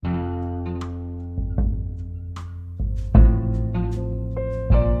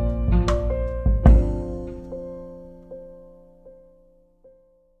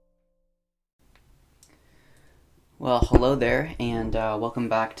Well, hello there, and welcome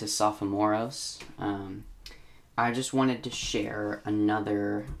back to Sophomoros. I just wanted to share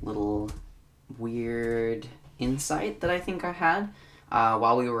another little weird insight that I think I had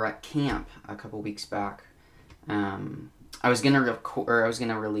while we were at camp a couple weeks back. I was gonna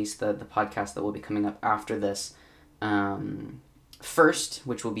release the podcast that will be coming up after this first,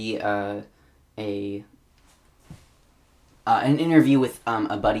 which will be an interview with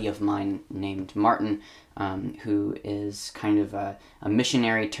a buddy of mine named Martin, who is kind of a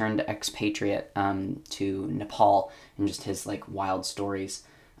missionary turned expatriate to Nepal, and just his wild stories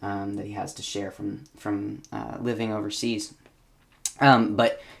that he has to share from living overseas.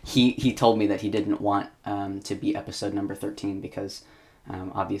 But he told me that he didn't want to be episode number 13 because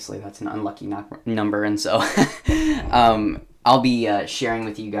obviously that's an unlucky number, and so I'll be sharing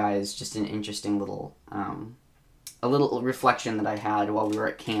with you guys just an interesting little a little reflection that I had while we were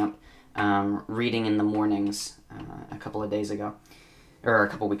at camp, reading in the mornings a couple of days ago, or a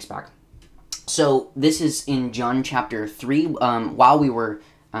couple weeks back. So this is in John chapter 3. While we were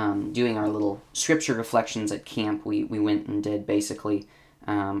doing our little scripture reflections at camp, we went and did basically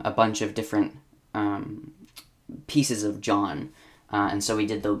a bunch of different pieces of John. And so we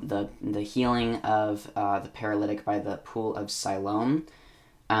did the healing of the paralytic by the pool of Siloam.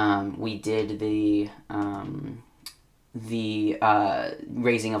 We did the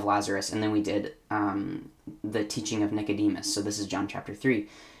raising of Lazarus, and then we did the teaching of Nicodemus. So this is John chapter 3.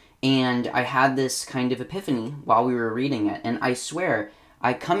 And I had this kind of epiphany while we were reading it, and I swear,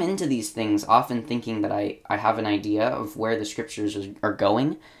 I come into these things often thinking that I have an idea of where the scriptures are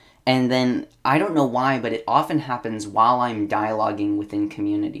going, and then I don't know why, but it often happens while I'm dialoguing within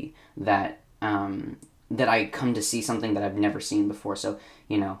community that I come to see something that I've never seen before. So,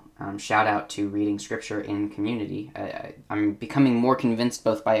 shout out to reading scripture in community. I'm becoming more convinced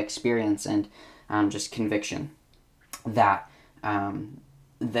both by experience and just conviction that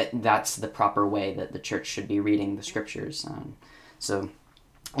that's the proper way that the church should be reading the scriptures. So,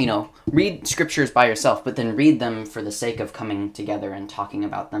 read scriptures by yourself, but then read them for the sake of coming together and talking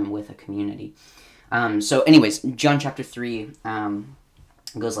about them with a community. So anyways, John chapter 3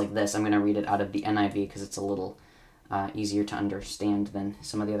 goes like this. I'm going to read it out of the NIV because it's a little easier to understand than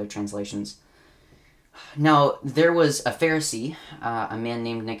some of the other translations. Now, there was a Pharisee, a man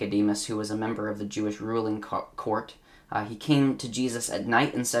named Nicodemus, who was a member of the Jewish ruling court. He came to Jesus at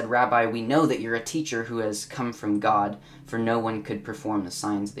night and said, "Rabbi, we know that you're a teacher who has come from God, for no one could perform the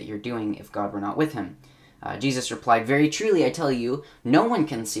signs that you're doing if God were not with him." Jesus replied, "Very truly, I tell you, no one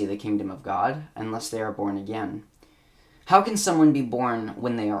can see the kingdom of God unless they are born again." "How can someone be born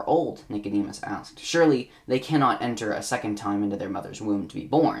when they are old?" Nicodemus asked. "Surely they cannot enter a second time into their mother's womb to be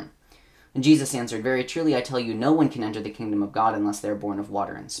born." And Jesus answered, "Very truly, I tell you, no one can enter the kingdom of God unless they are born of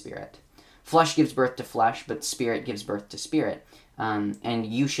water and spirit. Flesh gives birth to flesh, but spirit gives birth to spirit. And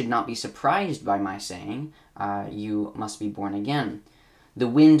you should not be surprised by my saying, you must be born again. The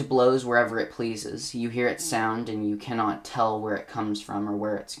wind blows wherever it pleases. You hear its sound, and you cannot tell where it comes from or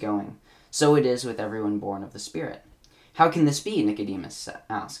where it's going. So it is with everyone born of the Spirit." "How can this be?" Nicodemus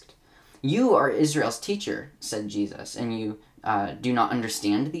asked. "You are Israel's teacher," said Jesus, "and you do not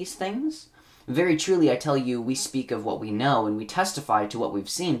understand these things? Very truly, I tell you, we speak of what we know, and we testify to what we've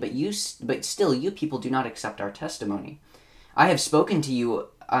seen, but still you people do not accept our testimony. I have spoken to you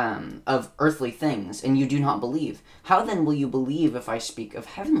of earthly things, and you do not believe. How then will you believe if I speak of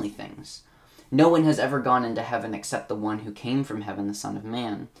heavenly things? No one has ever gone into heaven except the one who came from heaven, the Son of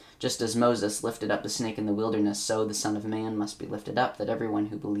Man. Just as Moses lifted up the snake in the wilderness, so the Son of Man must be lifted up, that everyone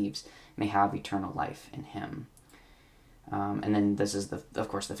who believes may have eternal life in him." And then this is, of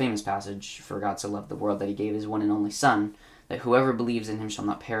course, the famous passage, "For God so loved the world that he gave his one and only Son, that whoever believes in him shall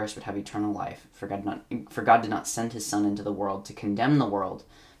not perish but have eternal life. For God did not send his Son into the world to condemn the world,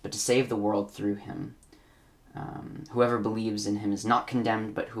 but to save the world through him. Whoever believes in him is not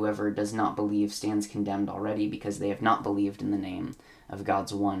condemned, but whoever does not believe stands condemned already, because they have not believed in the name of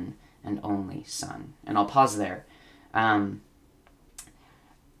God's one and only Son." And I'll pause there.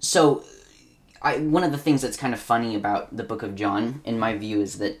 One of the things that's kind of funny about the book of John, in my view,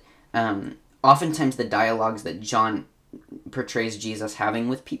 is that oftentimes the dialogues that John portrays Jesus having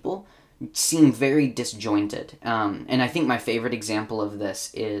with people seem very disjointed. And I think my favorite example of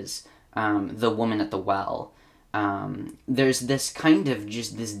this is the woman at the well. There's this kind of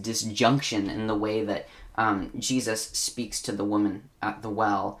just this disjunction in the way that Jesus speaks to the woman at the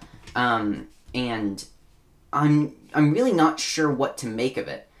well. And I'm really not sure what to make of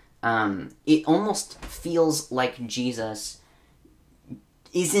it. It almost feels like Jesus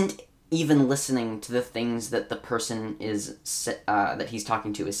isn't even listening to the things that the person is that he's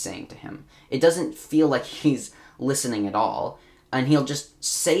talking to is saying to him. It doesn't feel like he's listening at all, and he'll just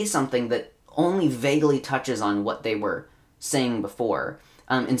say something that only vaguely touches on what they were saying before.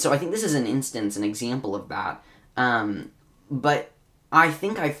 And so I think this is an example of that. But I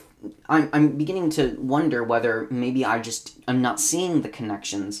think I'm beginning to wonder whether maybe I'm not seeing the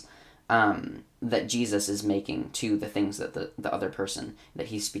connections that Jesus is making to the things that the other person that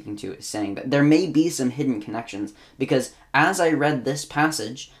he's speaking to is saying. That there may be some hidden connections, because as I read this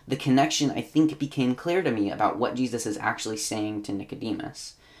passage, the connection, I think, became clear to me about what Jesus is actually saying to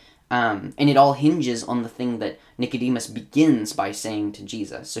Nicodemus. And it all hinges on the thing that Nicodemus begins by saying to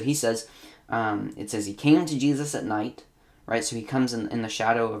Jesus. So he says, it says he came to Jesus at night, right? So he comes in the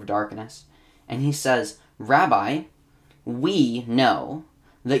shadow of darkness, and he says, "Rabbi, we know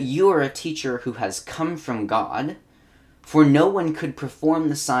that you are a teacher who has come from God, for no one could perform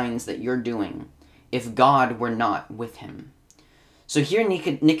the signs that you're doing if God were not with him." So here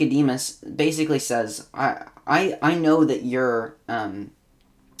Nicodemus basically says, I know that you're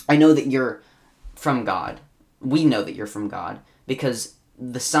from God. We know that you're from God, because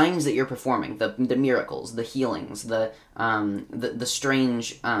the signs that you're performing, the miracles, the healings, the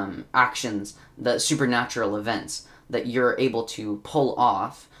strange actions, the supernatural events that you're able to pull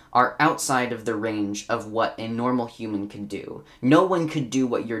off are outside of the range of what a normal human could do. No one could do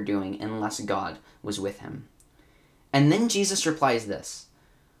what you're doing unless God was with him. And then Jesus replies this,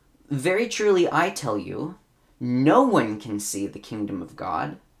 "Very truly I tell you, no one can see the kingdom of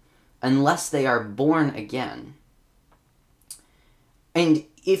God unless they are born again." And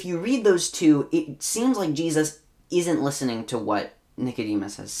if you read those two, it seems like Jesus isn't listening to what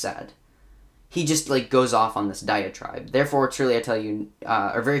Nicodemus has said. He just goes off on this diatribe. "Therefore, truly I tell you,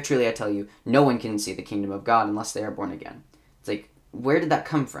 or very truly I tell you, no one can see the kingdom of God unless they are born again." It's like, where did that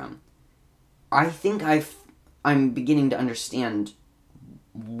come from? I think I'm beginning to understand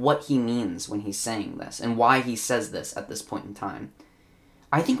what he means when he's saying this, and why he says this at this point in time.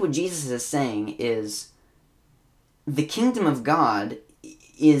 I think what Jesus is saying is the kingdom of God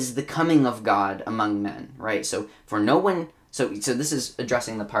is the coming of God among men, right? So for no one, so this is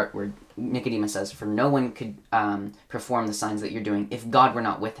addressing the part where Nicodemus says, "For no one could perform the signs that you're doing if God were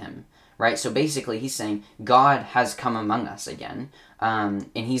not with him," right? So basically he's saying God has come among us again, and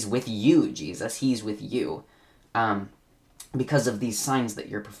he's with you, Jesus. He's with you because of these signs that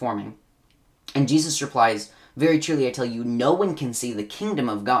you're performing. And Jesus replies, "Very truly I tell you, no one can see the kingdom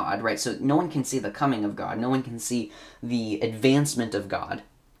of God," right? So no one can see the coming of God. No one can see the advancement of God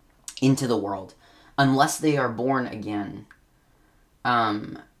into the world unless they are born again.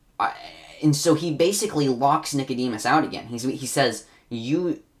 And so he basically locks Nicodemus out again. He says,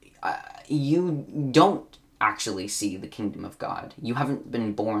 you don't actually see the kingdom of God. You haven't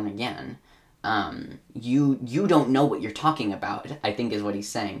been born again. You don't know what you're talking about, I think is what he's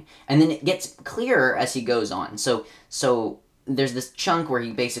saying. And then it gets clearer as he goes on. So there's this chunk where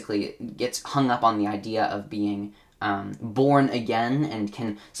he basically gets hung up on the idea of being born again, and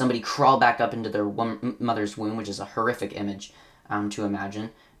can somebody crawl back up into their mother's womb, which is a horrific image to imagine.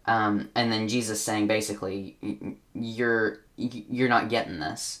 And then Jesus saying basically, you're not getting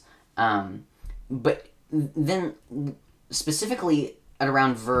this. But then specifically at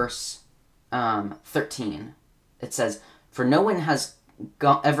around verse 13, it says, "For no one has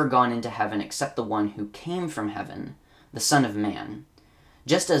ever gone into heaven except the one who came from heaven, the Son of Man.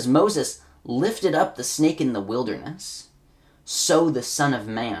 Just as Moses lifted up the snake in the wilderness, so the Son of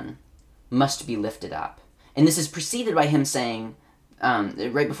Man must be lifted up." And this is preceded by him saying,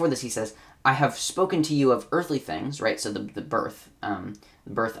 right before this he says, "I have spoken to you of earthly things," right? So the birth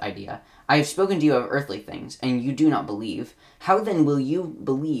idea. "I have spoken to you of earthly things, and you do not believe. How then will you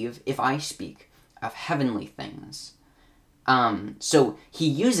believe if I speak of heavenly things?" So he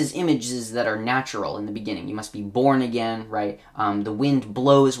uses images that are natural in the beginning. You must be born again, right? The wind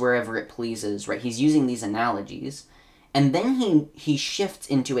blows wherever it pleases, right? He's using these analogies. And then he shifts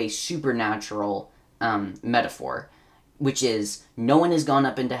into a supernatural metaphor, which is, no one has gone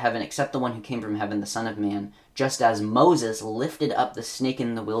up into heaven except the one who came from heaven, the Son of Man. Just as Moses lifted up the snake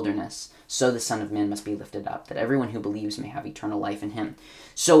in the wilderness, so the Son of Man must be lifted up, that everyone who believes may have eternal life in him.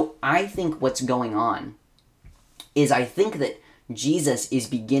 So I think what's going on is, I think that Jesus is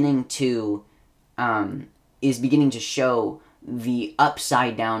beginning to show the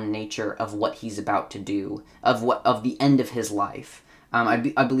upside down nature of what he's about to do, of the end of his life. I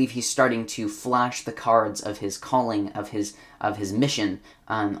believe he's starting to flash the cards of his calling, of his mission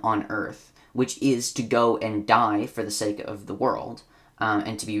on earth, which is to go and die for the sake of the world,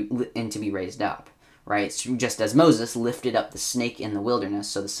 and to be raised up, right? So just as Moses lifted up the snake in the wilderness,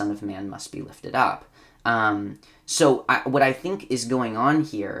 so the Son of Man must be lifted up. So what I think is going on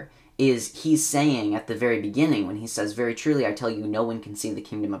here is he's saying at the very beginning, when he says, very truly I tell you, no one can see the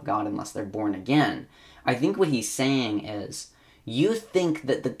kingdom of God unless they're born again. I think what he's saying is, you think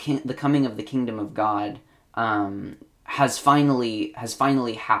that the coming of the kingdom of God has finally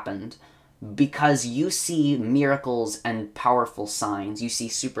happened because you see miracles and powerful signs, you see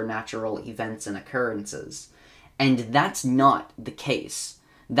supernatural events and occurrences, and that's not the case.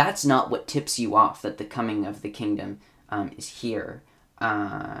 That's not what tips you off that the coming of the kingdom is here.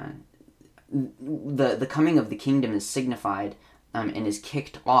 The coming of the kingdom is signified and is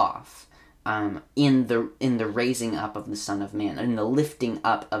kicked off in the raising up of the Son of Man, in the lifting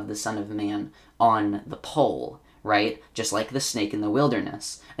up of the Son of Man on the pole, right? Just like the snake in the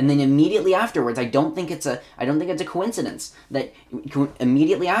wilderness. And then immediately afterwards, I don't think it's a coincidence that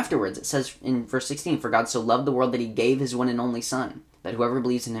immediately afterwards it says in verse 16, "For God so loved the world that he gave his one and only Son, that whoever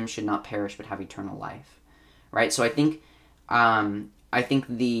believes in him should not perish but have eternal life." Right? So I think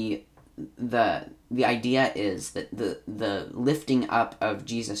the idea is that the lifting up of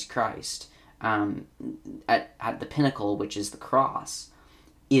Jesus Christ at the pinnacle, which is the cross,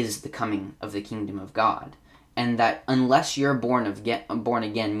 is the coming of the kingdom of God. And that unless you're born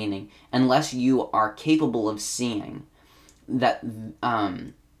again, meaning unless you are capable of seeing that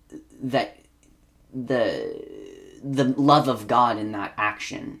that the love of God in that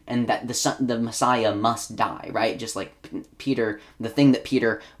action, and that the Messiah must die, right? Just like Peter, the thing that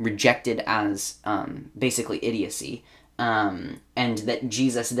Peter rejected as basically idiocy, and that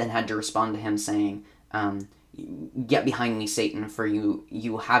Jesus then had to respond to him saying, "Get behind me, Satan, for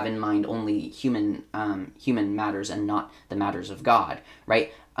you have in mind only human matters and not the matters of God,"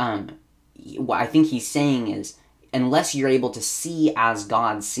 right? What I think he's saying is, unless you're able to see as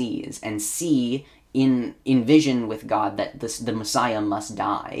God sees, and see in vision with God that the Messiah must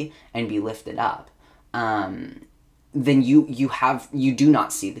die and be lifted up, then you do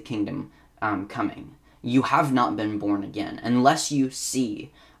not see the kingdom coming. You have not been born again unless you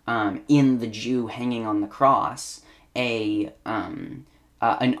see in the Jew hanging on the cross an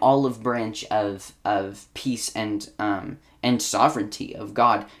olive branch of peace and sovereignty of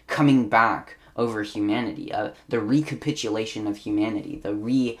God coming back over humanity, the recapitulation of humanity,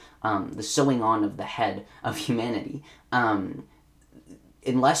 the sewing on of the head of humanity.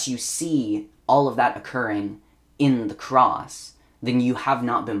 Unless you see all of that occurring in the cross, then you have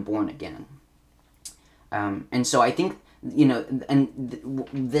not been born again. And so I think,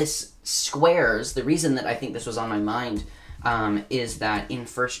 this squares, the reason that I think this was on my mind is that in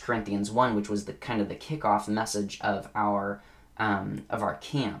 1 Corinthians 1, which was the kind of the kickoff message of our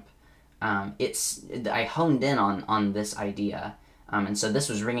camp, I honed in on this idea, and so this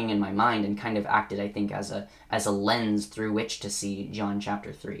was ringing in my mind and kind of acted, I think, as a lens through which to see John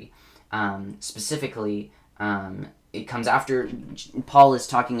chapter 3. Specifically, it comes after Paul is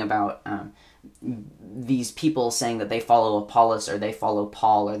talking about these people saying that they follow Apollos, or they follow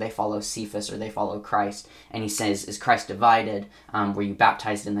Paul, or they follow Cephas, or they follow Christ, and he says, "Is Christ divided? Were you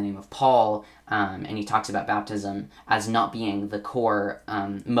baptized in the name of Paul?" And he talks about baptism as not being the core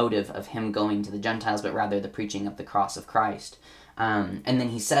motive of him going to the Gentiles, but rather the preaching of the cross of Christ. And then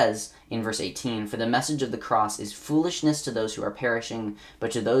he says in verse 18, "For the message of the cross is foolishness to those who are perishing, but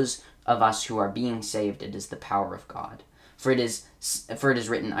to those of us who are being saved, it is the power of God. For it is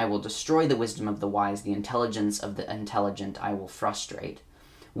written, I will destroy the wisdom of the wise, the intelligence of the intelligent I will frustrate.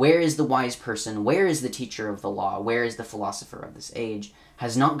 Where is the wise person? Where is the teacher of the law? Where is the philosopher of this age?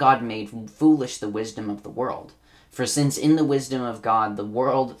 Has not God made foolish the wisdom of the world? For since in the wisdom of God, the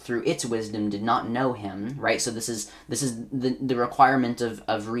world through its wisdom did not know him," right? So this is the requirement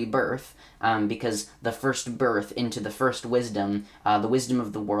of rebirth, because the first birth into the first wisdom, the wisdom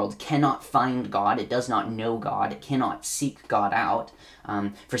of the world, cannot find God. It does not know God. It cannot seek God out.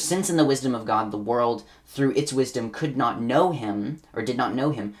 For since in the wisdom of God, the world through its wisdom could not know him, or did not know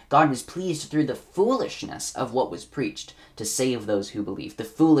him, God was pleased through the foolishness of what was preached to save those who believe. The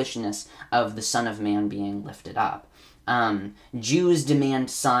foolishness of the Son of Man being lifted up. Jews demand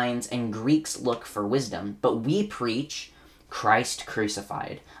signs and Greeks look for wisdom, but we preach Christ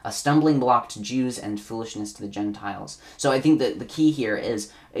crucified, a stumbling block to Jews and foolishness to the Gentiles. So I think that the key here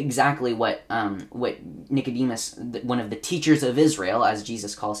is exactly what Nicodemus, one of the teachers of Israel, as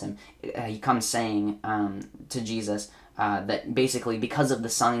Jesus calls him, he comes saying to Jesus, that basically because of the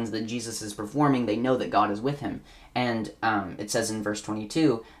signs that Jesus is performing, they know that God is with him. And it says in verse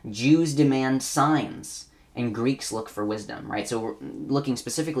 22, Jews demand signs and Greeks look for wisdom, right? So we're looking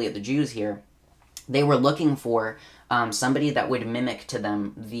specifically at the Jews here. They were looking for somebody that would mimic to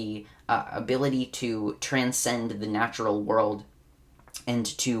them the ability to transcend the natural world and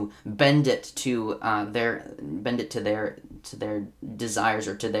to bend it to their desires,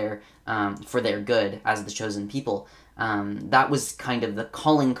 or to their for their good as the chosen people. That was kind of the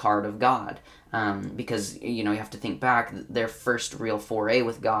calling card of God, because you have to think back. Their first real foray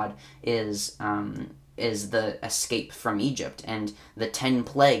with God is the escape from Egypt, and the 10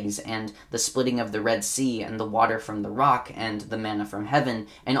 plagues, and the splitting of the Red Sea, and the water from the rock, and the manna from heaven,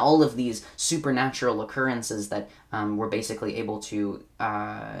 and all of these supernatural occurrences that were basically able to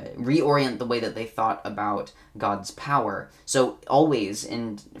reorient the way that they thought about God's power. So always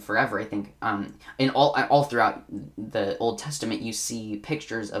and forever, I think, in all throughout the Old Testament, you see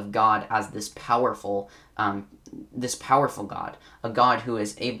pictures of God as this powerful God, a God who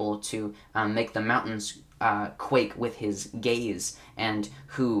is able to make the mountains quake with his gaze, and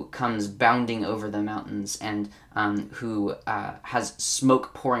who comes bounding over the mountains, and who has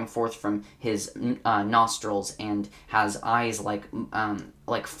smoke pouring forth from his nostrils, and has eyes like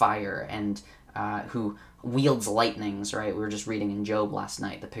fire, and who wields lightnings. Right, we were just reading in Job last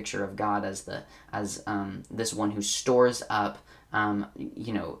night the picture of God as this one who stores up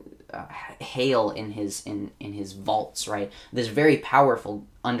hail in his vaults, right? This very powerful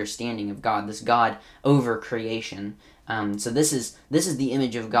understanding of God, this God over creation. So this is the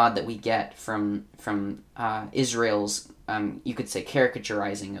image of God that we get from Israel's, you could say,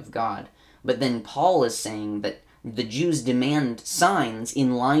 caricaturizing of God. But then Paul is saying that the Jews demand signs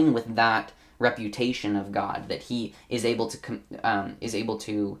in line with that reputation of God, that he is able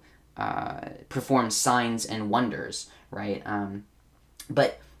to perform signs and wonders, right?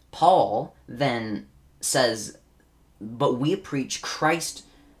 But Paul then says, but we preach Christ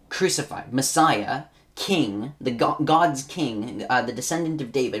crucified, Messiah, King, God's King, the descendant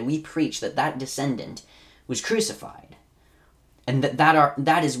of David. We preach that descendant was crucified, and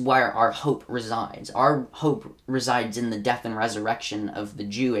that is where our hope resides. Our hope resides in the death and resurrection of the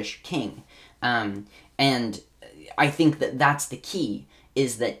Jewish King, and I think that's the key.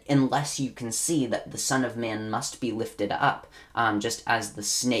 Is that unless you can see that the Son of Man must be lifted up, just as the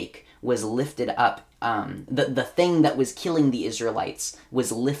snake was lifted up, the thing that was killing the Israelites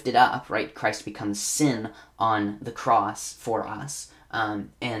was lifted up, right? Christ becomes sin on the cross for us,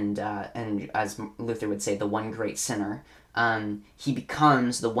 and as Luther would say, the one great sinner. He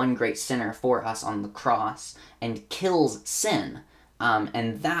becomes the one great sinner for us on the cross and kills sin.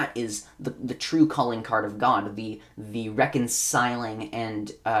 And that is the true calling card of God, the reconciling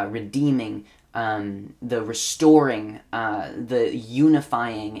and redeeming, the restoring, the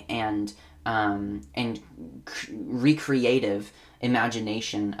unifying and recreative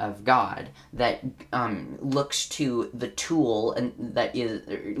imagination of God that looks to the tool, and that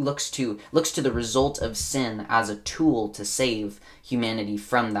looks to the result of sin as a tool to save humanity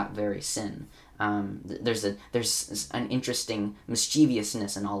from that very sin. There's an interesting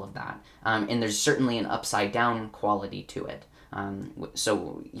mischievousness in all of that, and there's certainly an upside down quality to it.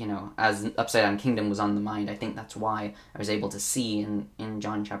 So as upside down kingdom was on the mind, I think that's why I was able to see in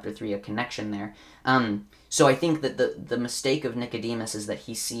John chapter 3 a connection there. So I think that the mistake of Nicodemus is that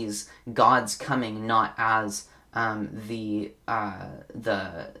he sees God's coming not as the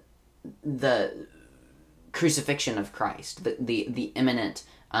crucifixion of Christ, the imminent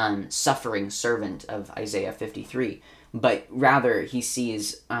suffering servant of Isaiah 53, but rather he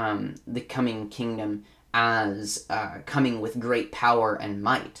sees the coming kingdom as coming with great power and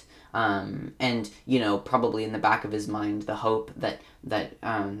might, and probably in the back of his mind the hope that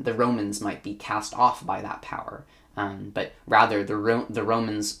the Romans might be cast off by that power, but rather the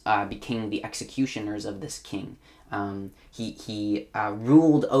Romans became the executioners of this king. He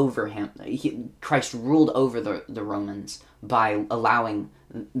ruled over him. Christ ruled over the Romans by allowing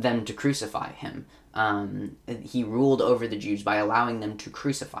them to crucify him. He ruled over the Jews by allowing them to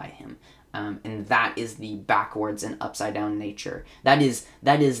crucify him. And that is the backwards and upside down nature. That is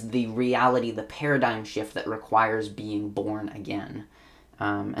the reality, the paradigm shift that requires being born again.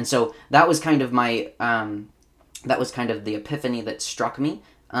 And so that was kind of the epiphany that struck me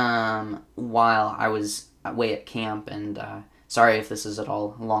while I was away at camp. And sorry if this is at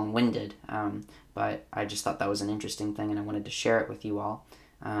all long-winded, but I just thought that was an interesting thing, and I wanted to share it with you all.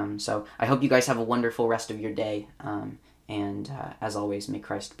 So I hope you guys have a wonderful rest of your day. And as always, may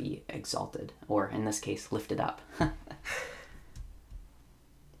Christ be exalted, or in this case, lifted up.